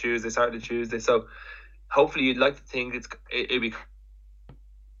 Saturday, Tuesday. So hopefully you'd like to think it'd be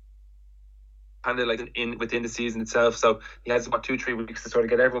kind of like within the season itself. So he has about 2-3 weeks to sort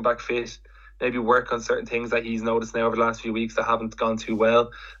of get everyone back fit, maybe work on certain things that he's noticed now over the last few weeks that haven't gone too well.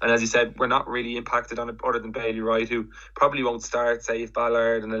 And as you said, we're not really impacted on it other than Bailey Wright, who probably won't start, say, if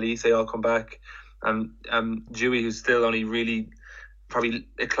Ballard and Elise all come back. Dewey, who's still only really probably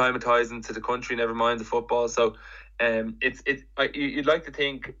acclimatising to the country, never mind the football. So you'd like to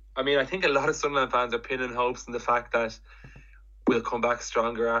think, I think a lot of Sunderland fans are pinning hopes in the fact that we'll come back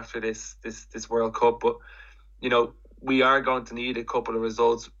stronger after this World Cup. But, we are going to need a couple of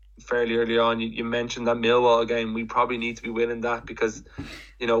results fairly early on. You mentioned that Millwall game. We probably need to be winning that because,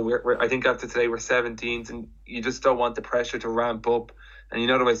 I think after today we're 17th, and you just don't want the pressure to ramp up. And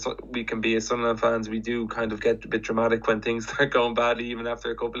the way we can be as Sunderland fans, we do kind of get a bit dramatic when things start going badly, even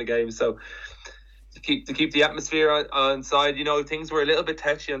after a couple of games. So to keep the atmosphere on side, things were a little bit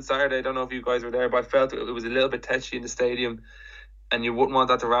touchy on Saturday. I don't know if you guys were there, but I felt it was a little bit touchy in the stadium. And you wouldn't want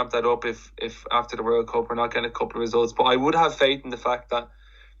that to ramp that up if after the World Cup we're not getting a couple of results. But I would have faith in the fact that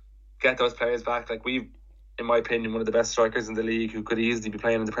get those players back. Like, we've, in my opinion, one of the best strikers in the league who could easily be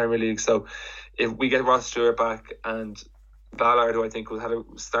playing in the Premier League. So if we get Ross Stewart back and Ballard, who I think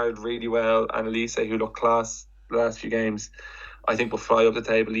started really well, and Elise, who looked class the last few games, I think we'll fly up the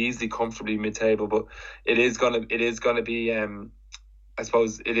table easily, comfortably mid-table. But it is going to be, I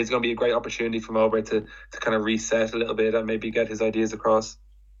suppose, it is going to be a great opportunity for Mowbray to kind of reset a little bit and maybe get his ideas across.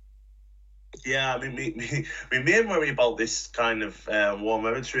 Yeah, me main worry about this kind of warm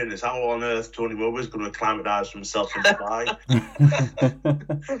weather training is how on earth Tony Mowbray is going to acclimatise himself in Dubai.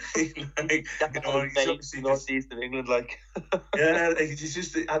 He's northeast of England, like. Yeah, I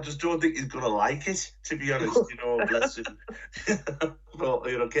just don't think he's going to like it, to be honest. Bless him. But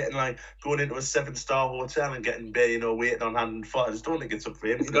getting going into a 7-star hotel and getting waiting on hand and foot, I just don't think it's up for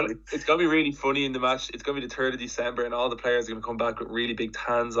him. It's going to be really funny in the match. It's going to be the 3rd of December, and all the players are going to come back with really big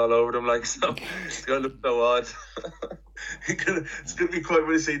tans all over them, like. So it's going to look so odd. It's going to be quite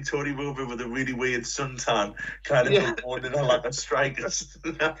funny seeing Tony Mowbray with a really weird suntan, kind of holding on like a striker.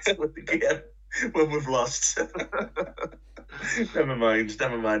 That's what the game. when we've lost. Never mind.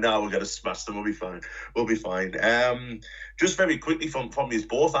 Now we're going to smash them. We'll be fine. Just very quickly from these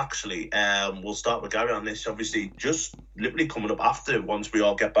both, actually. We'll start with Gary on this. Obviously, just literally coming up after, once we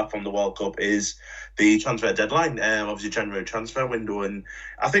all get back from the World Cup, is the transfer deadline. Obviously, January transfer window, and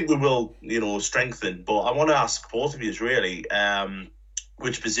I think we will, strengthen. But I want to ask both of you, really,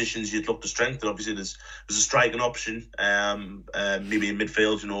 which positions you'd look to strengthen. Obviously, there's a striking option, maybe in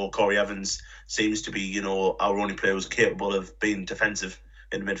midfield. Corey Evans seems to be, our only player who's capable of being defensive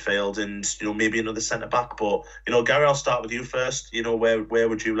in midfield, and maybe another centre back. But Gary, I'll start with you first. Where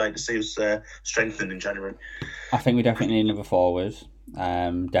would you like to see us strengthened in January? I think we definitely need another forward.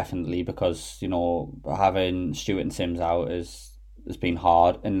 Definitely, because having Stewart and Sims out has been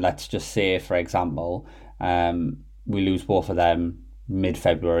hard. And let's just say, for example, we lose both of them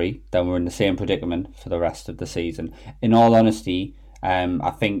mid-February, then we're in the same predicament for the rest of the season. In all honesty,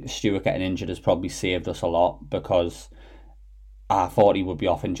 I think Stewart getting injured has probably saved us a lot, because I thought he would be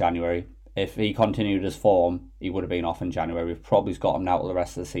off in January. If he continued his form, he would have been off in January. We've probably got him now till the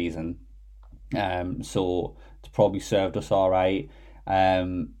rest of the season. So it's probably served us all right.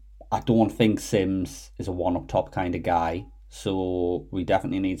 I don't think Sims is a one-up-top kind of guy, so we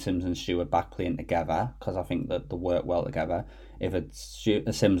definitely need Sims and Stewart back playing together, because I think that they work well together. If it's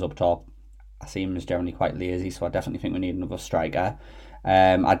Sims up top, I see him as generally quite lazy, so I definitely think we need another striker.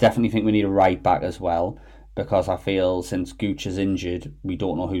 I definitely think we need a right back as well, because I feel since Gooch is injured, we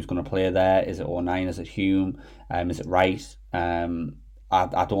don't know who's going to play there. Is it O'Nien? Is it Hume? Is it Wright?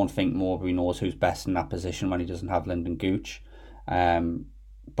 I don't think Mowbray knows who's best in that position when he doesn't have Lyndon Gooch.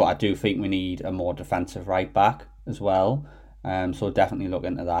 But I do think we need a more defensive right back as well. So definitely look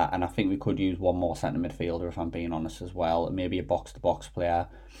into that. And I think we could use one more centre midfielder, if I'm being honest, as well. Maybe a box-to-box player,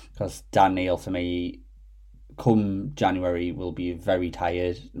 because Dan Neil, for me, come January, will be very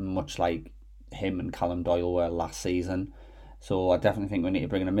tired, much like him and Callum Doyle were last season. So I definitely think we need to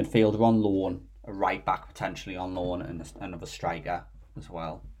bring in a midfielder on loan, a right back potentially on loan, and another striker as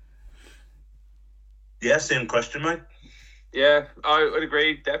well. Yeah, same question, mate. Yeah, I would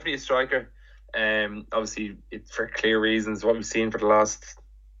agree. Definitely a striker. Obviously, it's for clear reasons. What we've seen for the last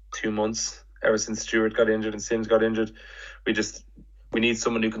 2 months, ever since Stewart got injured and Sims got injured, we need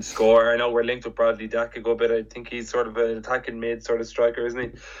someone who can score. I know we're linked with Bradley Dack a good bit. I think he's sort of an attacking mid sort of striker, isn't he?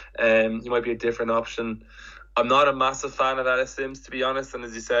 He might be a different option. I'm not a massive fan of Ellis Sims, to be honest. And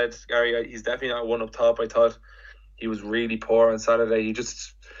as you said, Gary, he's definitely not one up top. I thought he was really poor on Saturday. He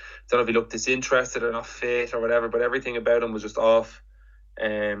just, I don't know if he looked disinterested or not fit or whatever, but everything about him was just off.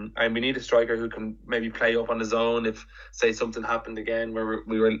 And we need a striker who can maybe play up on his own if, say, something happened again where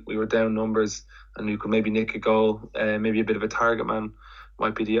we were down numbers, and who could maybe nick a goal. Maybe a bit of a target man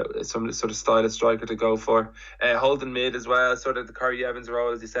might be some sort of style of striker to go for. Holding mid as well, sort of the Corey Evans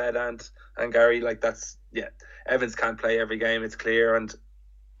role, as you said, and Gary, like that's, yeah, Evans can't play every game, it's clear. And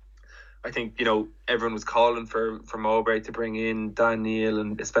I think, everyone was calling for Mowbray to bring in Dan Neil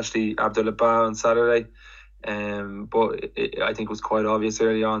and especially Abdullah Ba on Saturday. But I think it was quite obvious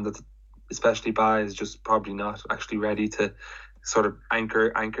early on that especially Ba is just probably not actually ready to sort of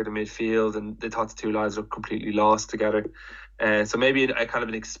anchor the midfield, and they thought the two lads were completely lost together. So maybe a kind of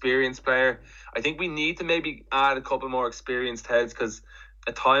an experienced player. I think we need to maybe add a couple more experienced heads, because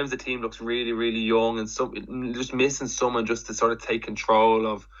at times the team looks really, really young, and just missing someone just to sort of take control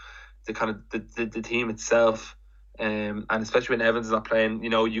of the kind of the team itself. And especially when Evans is not playing,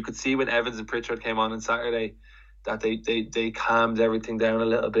 you could see when Evans and Pritchard came on Saturday that they calmed everything down a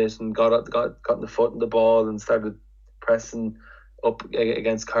little bit and got the foot in the ball and started pressing up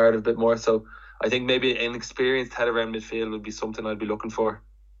against Cardiff a bit more. So I think maybe an experienced head around midfield would be something I'd be looking for.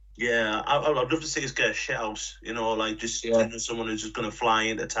 Yeah, I'd love to see us get a shout, someone who's just going to fly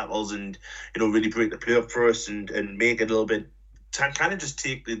into tackles and, really break the play up for us and make it a little bit, kind of just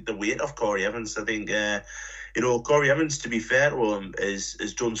take the weight off Corey Evans. I think, Corey Evans, to be fair to him, has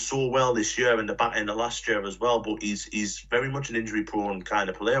done so well this year and the back end of last year as well, but he's very much an injury-prone kind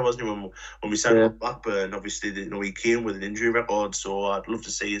of player, wasn't he, when we signed him at Blackburn? Obviously, he came with an injury record, so I'd love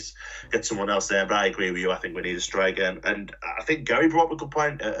to see us get someone else there, but I agree with you. I think we need a striker, and I think Gary brought up a good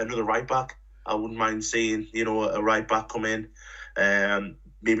point, another right-back. I wouldn't mind seeing, a right-back come in,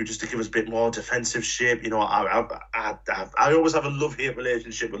 maybe just to give us a bit more defensive shape. I always have a love-hate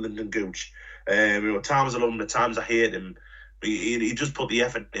relationship with Lyndon Gooch. Times I love him, at times I hate him. He just put the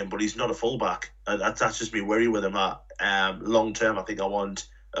effort in, but he's not a fullback. That's just me worry with him. Long term, I think I want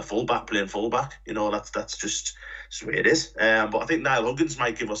a fullback playing fullback. That's just the way it is. But I think Niall Huggins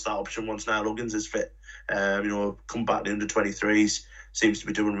might give us that option once Niall Huggins is fit. Come back to the under-23s, seems to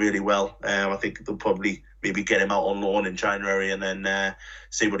be doing really well. I think they'll probably maybe get him out on loan in January and then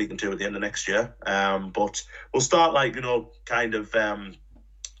see what he can do at the end of next year. But we'll start kind of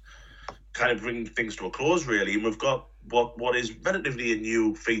bring things to a close really, and we've got what is relatively a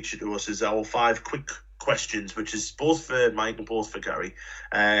new feature to us is our 5 quick questions, which is both for Mike and both for Gary.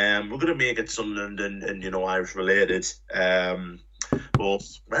 We're going to make it Sunderland and Irish related.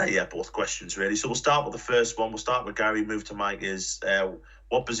 Both questions really. So we'll start with the first one. We'll start with Gary, move to Mike. Is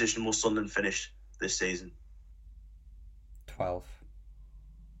what position will Sunderland finish this season? 12th.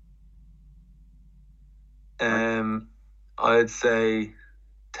 I'd say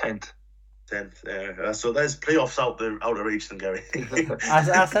 10th. 10th. So there's playoffs out of reach then, Gary.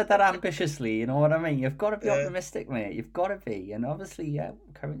 I said that ambitiously, you know what I mean? You've got to be optimistic, mate. You've got to be. And obviously,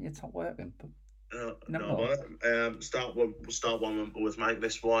 currently it's not working. But start one with Mike.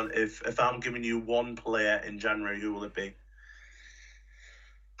 This one, if I'm giving you one player in January, who will it be?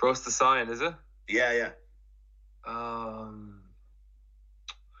 For us to sign, is it? Yeah.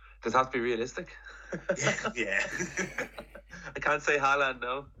 Does it have to be realistic? Yeah. I can't say Haaland,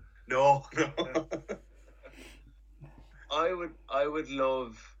 no. No. I would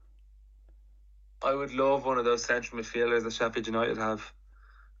love one of those central midfielders that Sheffield United have.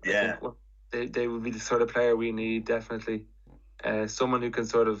 Yeah. They would be the sort of player we need, definitely. Someone who can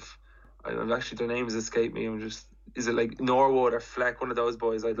sort of, actually their names escape me. Is it like Norwood or Fleck, one of those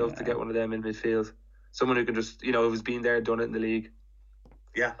boys? I'd love to get one of them in midfield. Someone who can just, who's been there, done it in the league.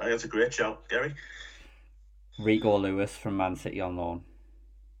 Yeah, I think that's a great shout, Gary. Rico Lewis from Man City on loan.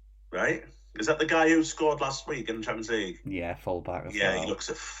 Right. Is that the guy who scored last week in the Champions League? Yeah, full-back. Yeah, well.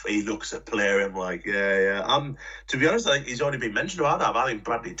 He looks a player. I'm like, yeah. To be honest, he's already been mentioned about that. I think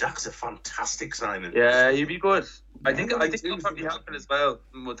Bradley Jack's a fantastic signing. Yeah, he'd be good. I think it'll probably happen as well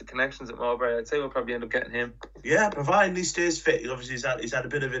with the connections at Mowbray. I'd say we'll probably end up getting him. Yeah, providing he stays fit. Obviously, he's had a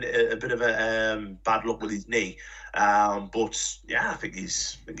bit of bad luck with his knee. But yeah, I think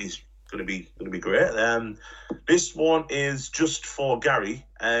he's going to be great. This one is just for Gary,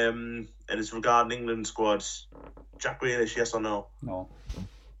 and it's regarding England squads. Jack Grealish, yes or no? No.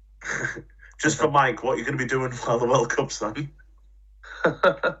 Just for Mike, what are you going to be doing while the World Cup's on?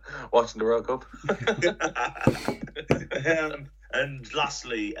 Watching the World Cup. And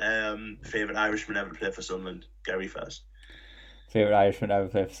lastly, favourite Irishman ever play for Sunderland? Gary first. Favourite Irishman ever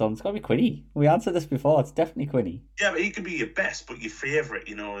play for Sunderland? It's got to be Quinny. We answered this before. It's definitely Quinny. Yeah, but he could be your best, but your favourite.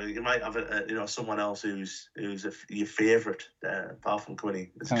 You might have someone else who's your favourite apart from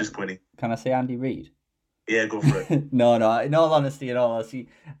Quinny. It's just Quinny. Can I say Andy Reid? Yeah, go for it. No. In all honesty,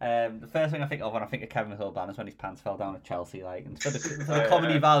 the first thing I think of when I think of Kevin Kilbane is when his pants fell down at Chelsea. And for the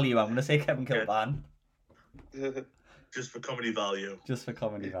comedy value, I'm going to say Kevin Kilbane. Just for comedy value. Just for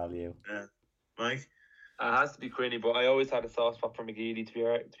comedy value. Yeah, Mike. It has to be Quinny, but I always had a soft spot for McGeady.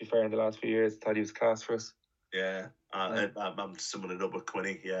 To be fair, in the last few years, I thought he was class for us. Yeah, I'm summing it up with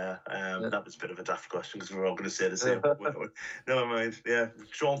Quinny. Yeah, that was a bit of a daft question because we were all going to say the same. Never mind. Yeah,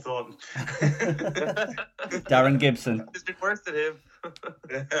 Sean Thornton. Darren Gibson. It's been worse than him.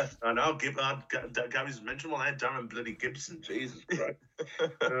 Yeah, I know. Gary's mentioned one. Darren bloody Gibson. Jesus Christ.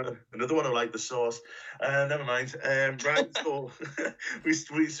 Another one who liked the sauce. Never mind. Right. So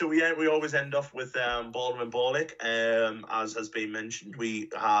we always end off with Baldwin Borlick. As has been mentioned, we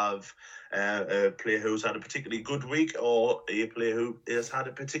have a player who's had a particularly good week or a player who has had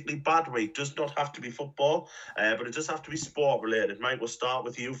a particularly bad week. Does not have to be football, but it does have to be sport related. Mike, we'll start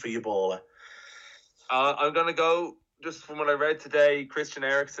with you for your baller. I'm going to go, just from what I read today, Christian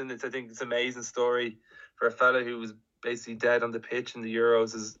Eriksen. I think it's an amazing story for a fella who was basically dead on the pitch in the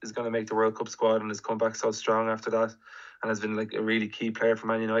Euros is going to make the World Cup squad and has come back so strong after that and has been like a really key player for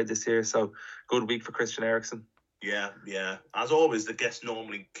Man United this year. So good week for Christian Eriksen. Yeah. As always, the guest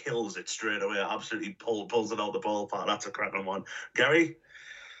normally kills it straight away. Absolutely pulls it out the ballpark. That's a cracking one. Gary?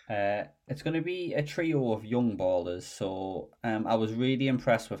 It's going to be a trio of young ballers. So I was really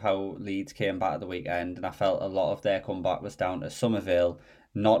impressed with how Leeds came back at the weekend, and I felt a lot of their comeback was down to Somerville,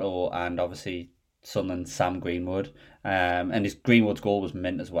 Notto, and obviously Sunderland's Sam Greenwood. And his Greenwood's goal was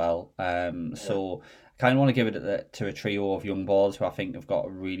mint as well. So I kind of want to give it to a trio of young ballers who I think have got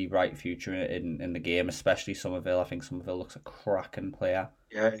a really bright future in the game, especially Somerville. I think Somerville looks a cracking player.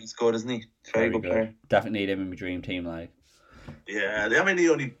 Yeah, he's good, isn't he? Very good player. Definitely need him in my dream team, like. Yeah, I mean, the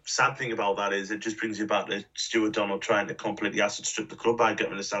only sad thing about that is it just brings you back to Stuart Donald trying to completely acid strip the club by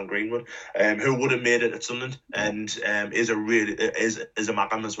getting rid of Sam Greenwood, who would have made it at Sunderland and is a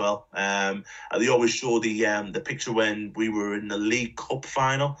Macam as well. They always show the picture when we were in the League Cup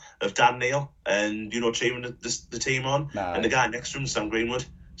final of Dan Neil and cheering the team on, and the guy next to him, Sam Greenwood.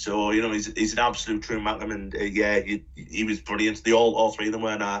 So he's an absolute true Macam, and he was brilliant. All three of them were.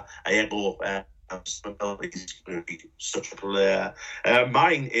 And I echo He's going to be such a player.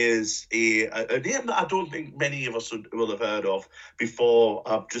 Mine is a name that I don't think many of us will have heard of before.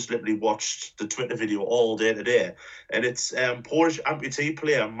 I've just literally watched the Twitter video all day today, and it's Polish amputee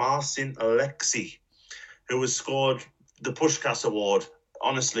player Marcin Alexi, who has scored the Puskás Award.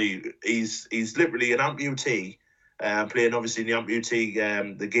 Honestly, he's literally an amputee, playing obviously in the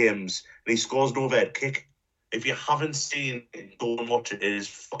amputee the games, and he scores an overhead kick. If you haven't seen it, go and watch it. It is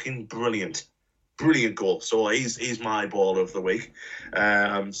fucking brilliant. Brilliant goal. So he's my ball of the week.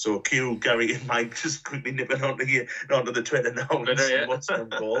 So Q, Gary and Mike just quickly nipping onto the Twitter now and see what's some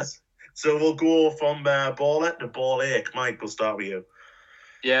goals. So we'll go from baller to ball ache. Mike, we'll start with you.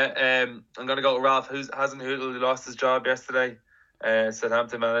 Yeah, I'm going to go with Ralph Hasenhüttl, who lost his job yesterday,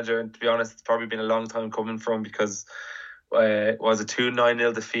 Southampton manager. And to be honest, it's probably been a long time coming from, because was a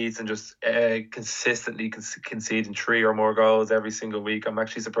 2-9-0 defeats and just consistently conceding 3 or more goals every single week. I'm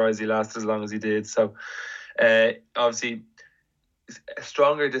actually surprised he lasted as long as he did. So obviously a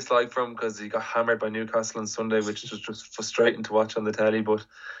stronger dislike from him because he got hammered by Newcastle on Sunday, which was just frustrating to watch on the telly. But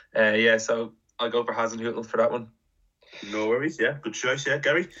so I'll go for Hasenhüttl for that one. No worries, yeah, good choice, yeah,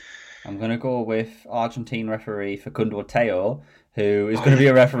 Gary. I'm going to go with Argentine referee Facundo Teo, who is going to be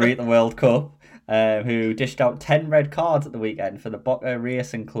a referee at the World Cup. Who dished out 10 red cards at the weekend for the Boca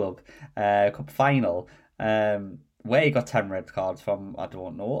Racing Club Cup final. Where he got 10 red cards from, I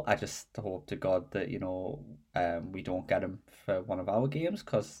don't know. I just hope to God that, we don't get him for one of our games,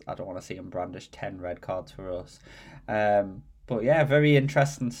 because I don't want to see him brandish 10 red cards for us. But yeah, very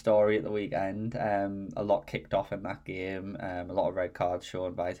interesting story at the weekend. A lot kicked off in that game. A lot of red cards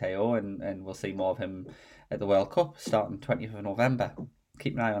shown by Teo, and we'll see more of him at the World Cup starting 20th of November.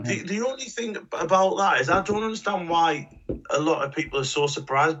 Keep an eye on him. The only thing about that is I don't understand why a lot of people are so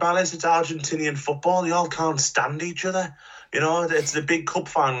surprised by this. It's Argentinian football. They all can't stand each other. It's the big cup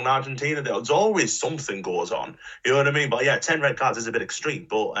final in Argentina. There's always something goes on. You know what I mean? But yeah, 10 red cards is a bit extreme.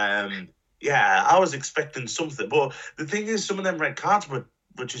 But I was expecting something. But the thing is, some of them red cards were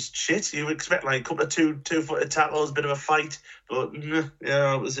just shit. You would expect like a couple of two-footed tackles, a bit of a fight. But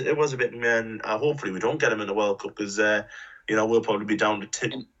it was a bit. Hopefully we don't get him in the World Cup, because we'll probably be down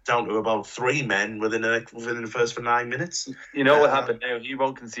to about 3 men within the first 9 minutes. You know what happened now? He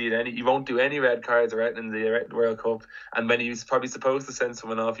won't concede any. He won't do any red cards right in the World Cup. And when he's probably supposed to send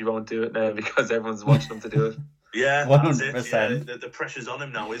someone off, he won't do it now because everyone's watching him to do it. Yeah, 100%. That's it. Yeah, the pressure's on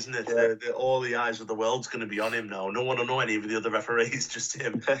him now, isn't it? Yeah. All the eyes of the world's going to be on him now. No one will know any of the other referees, just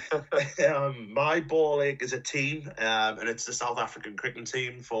him. My ball ache is a team, and it's the South African cricket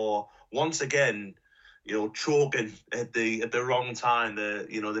team for once again, choking at the wrong time. They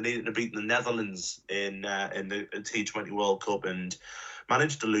needed to beat the Netherlands in the T20 World Cup and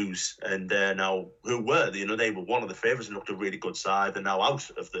managed to lose. And now, they were one of the favourites and looked a really good side. They're now out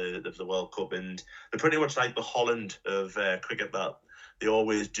of the World Cup, and they're pretty much like the Holland of cricket, that they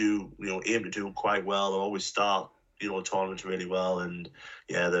always do, aim to do quite well. They always start, tournaments really well, and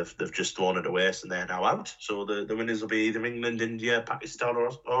yeah, they've just thrown it away, and they're now out. So the winners will be either England, India, Pakistan,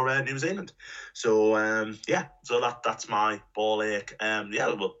 or New Zealand. So so that's my ball ache.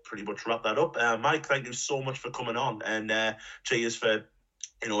 We'll pretty much wrap that up. Mike, thank you so much for coming on, and cheers for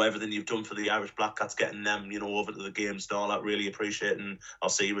everything you've done for the Irish Black Cats, getting them over to the games and all that. Really appreciate it, and I'll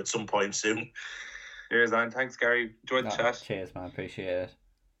see you at some point soon. Cheers, man. Thanks, Gary. Enjoyed the chat. Cheers, man. Appreciate it.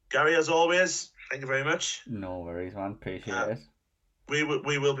 Gary, as always, thank you very much. No worries, man. Appreciate it. We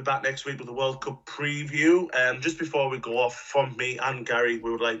will be back next week with the World Cup preview. Just before we go off, from me and Gary,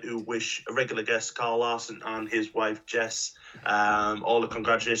 we would like to wish a regular guest, Carl Larson, and his wife, Jess, all the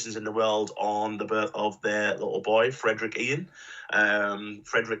congratulations in the world on the birth of their little boy, Frederick Ian.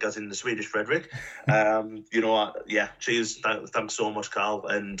 Frederick as in the Swedish Frederick. Cheers. Thanks so much, Carl,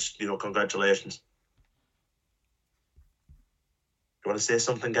 and, congratulations. You want to say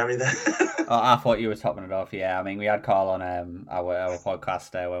something, Gary, there? I thought you were topping it off. Yeah, I mean, we had Carl on our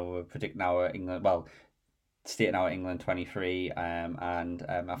podcast where we were predicting our England, stating our England 23, and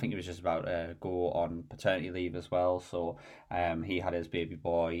I think he was just about to go on paternity leave as well. So he had his baby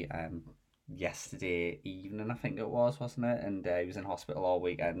boy yesterday evening, I think it was, wasn't it? And he was in hospital all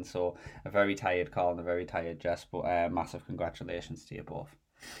weekend. So a very tired Carl and a very tired Jess, but massive congratulations to you both.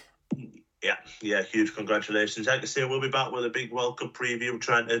 Yeah, huge congratulations. Like I say, we'll be back with a big World Cup preview,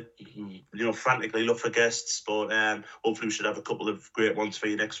 trying to, frantically look for guests, but hopefully we should have a couple of great ones for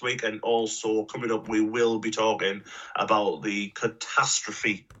you next week. And also, coming up, we will be talking about the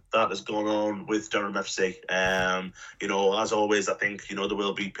catastrophe that has gone on with Durham FC. You know, as always, I think, you know, there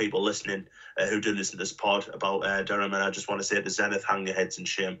will be people listening who do listen to this pod about Durham, and I just want to say to Zenith, hang your heads in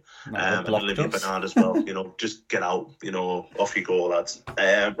shame. And Olivia Bernard as well. You know, just get out. You know, off you go, lads.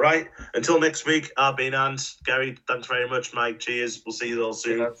 Right, until next week, I've been Ant. Gary, thanks very much, Mike. Cheers. We'll see you all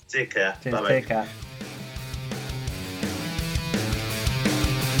soon. Take care. Bye-bye. Take care.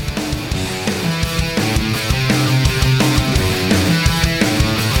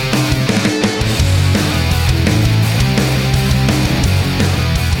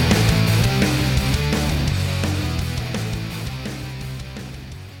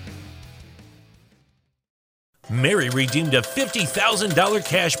 Mary redeemed a $50,000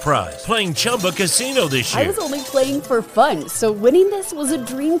 cash prize playing Chumba Casino this year. I was only playing for fun, so winning this was a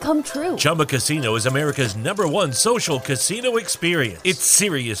dream come true. Chumba Casino is America's #1 social casino experience. It's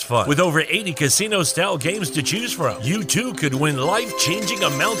serious fun. With over 80 casino-style games to choose from, you too could win life-changing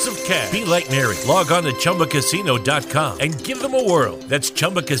amounts of cash. Be like Mary. Log on to ChumbaCasino.com and give them a whirl. That's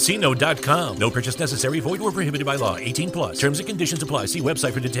ChumbaCasino.com. No purchase necessary. Void where prohibited by law. 18+. Terms and conditions apply. See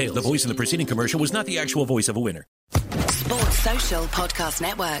website for details. The voice in the preceding commercial was not the actual voice of a winner. Sports Social Podcast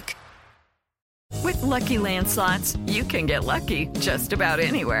Network. With Lucky Land Slots, you can get lucky just about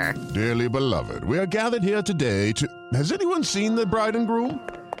anywhere. Dearly beloved, we are gathered here today to... Has anyone seen the bride and groom?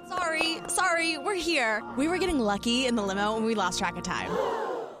 Sorry, we're here. We were getting lucky in the limo and we lost track of time.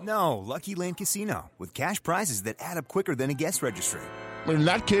 No, Lucky Land Casino, with cash prizes that add up quicker than a guest registry. In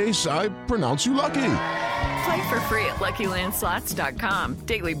that case, I pronounce you lucky. Play for free at LuckyLandSlots.com.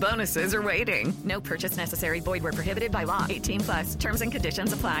 Daily bonuses are waiting. No purchase necessary. Void where prohibited by law. 18+. Terms and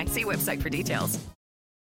conditions apply. See website for details.